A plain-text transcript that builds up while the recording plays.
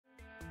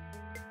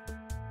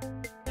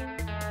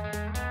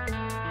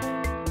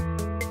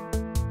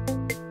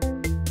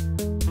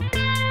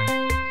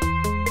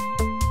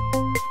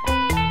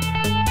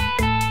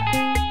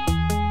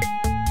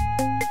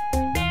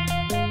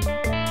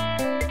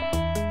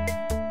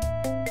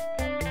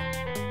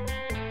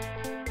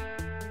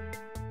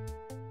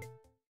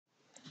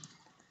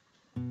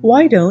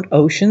Why don't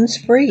oceans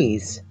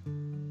freeze?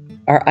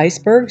 Are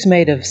icebergs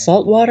made of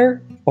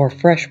saltwater or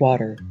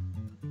freshwater?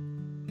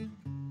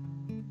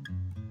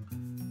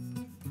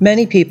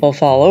 Many people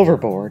fall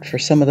overboard for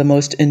some of the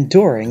most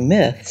enduring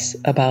myths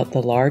about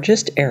the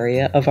largest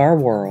area of our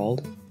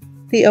world,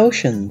 the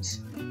oceans.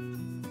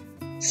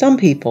 Some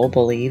people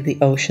believe the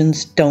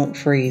oceans don't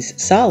freeze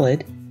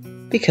solid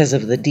because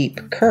of the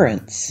deep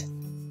currents.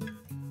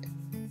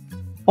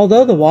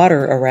 Although the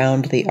water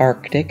around the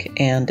Arctic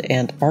and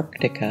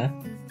Antarctica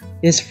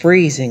is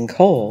freezing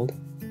cold,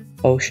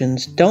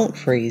 oceans don't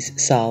freeze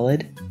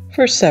solid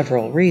for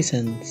several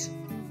reasons.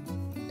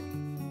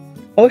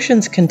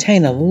 Oceans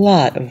contain a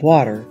lot of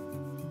water,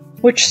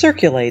 which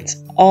circulates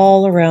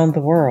all around the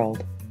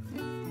world.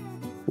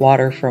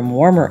 Water from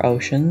warmer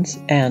oceans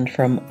and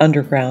from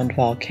underground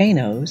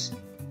volcanoes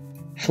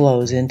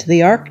flows into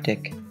the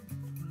Arctic,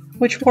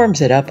 which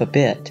warms it up a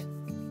bit.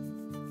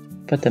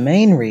 But the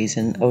main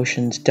reason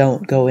oceans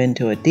don't go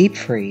into a deep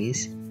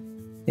freeze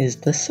is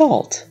the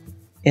salt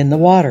in the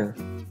water.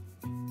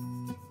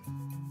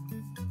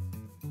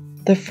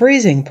 The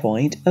freezing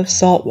point of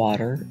salt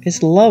water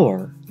is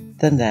lower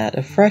than that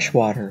of fresh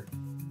water,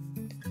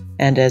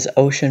 and as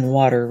ocean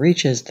water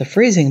reaches the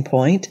freezing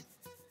point,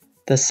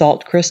 the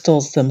salt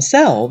crystals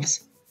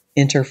themselves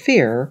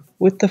interfere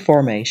with the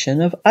formation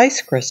of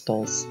ice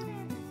crystals.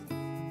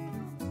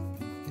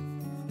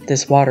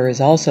 This water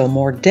is also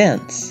more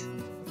dense,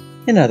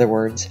 in other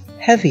words,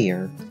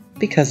 heavier,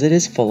 because it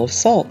is full of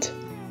salt,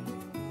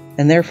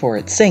 and therefore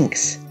it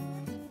sinks,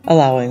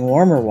 allowing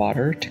warmer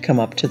water to come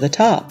up to the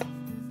top,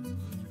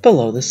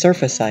 below the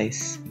surface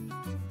ice.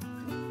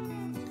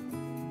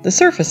 The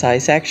surface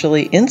ice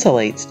actually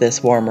insulates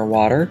this warmer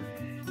water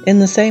in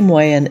the same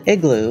way an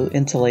igloo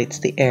insulates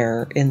the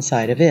air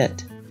inside of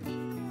it.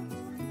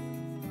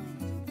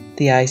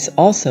 The ice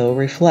also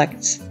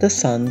reflects the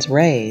sun's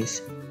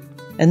rays,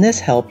 and this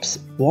helps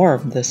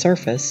warm the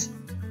surface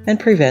and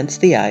prevents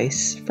the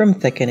ice from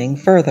thickening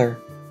further.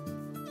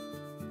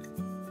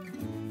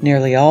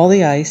 Nearly all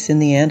the ice in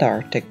the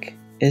Antarctic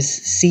is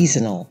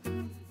seasonal,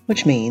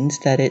 which means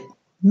that it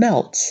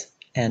melts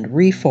and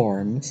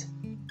reforms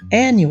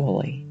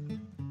annually.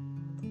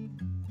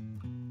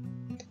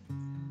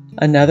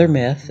 Another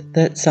myth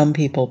that some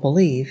people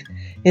believe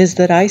is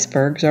that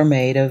icebergs are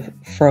made of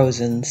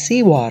frozen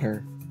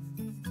seawater.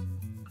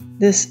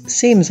 This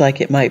seems like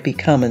it might be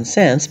common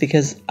sense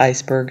because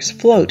icebergs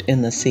float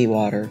in the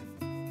seawater.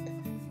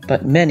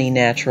 But many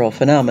natural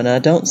phenomena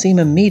don't seem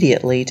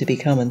immediately to be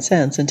common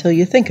sense until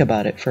you think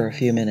about it for a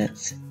few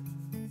minutes.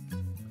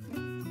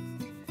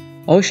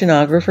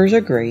 Oceanographers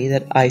agree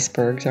that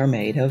icebergs are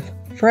made of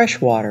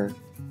fresh water,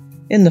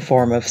 in the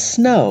form of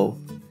snow,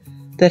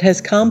 that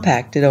has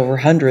compacted over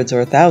hundreds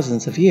or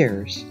thousands of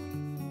years.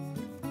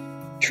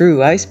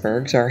 True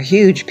icebergs are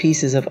huge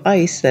pieces of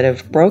ice that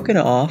have broken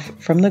off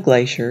from the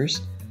glaciers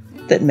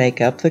that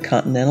make up the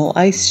continental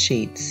ice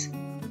sheets,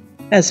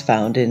 as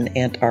found in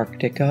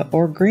Antarctica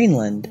or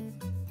Greenland.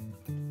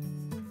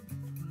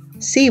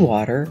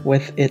 Seawater,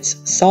 with its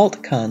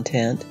salt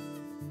content,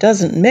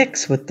 doesn't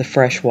mix with the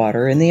fresh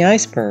water in the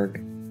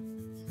iceberg.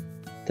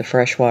 The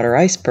freshwater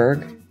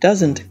iceberg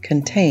doesn't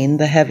contain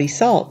the heavy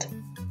salt,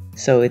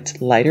 so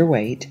it's lighter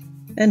weight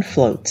and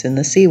floats in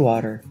the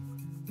seawater.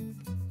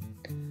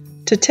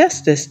 To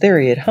test this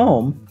theory at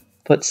home,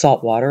 put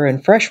salt water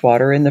and fresh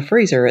water in the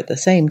freezer at the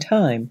same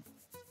time.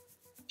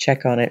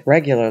 Check on it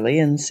regularly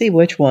and see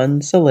which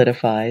one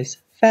solidifies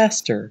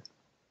faster.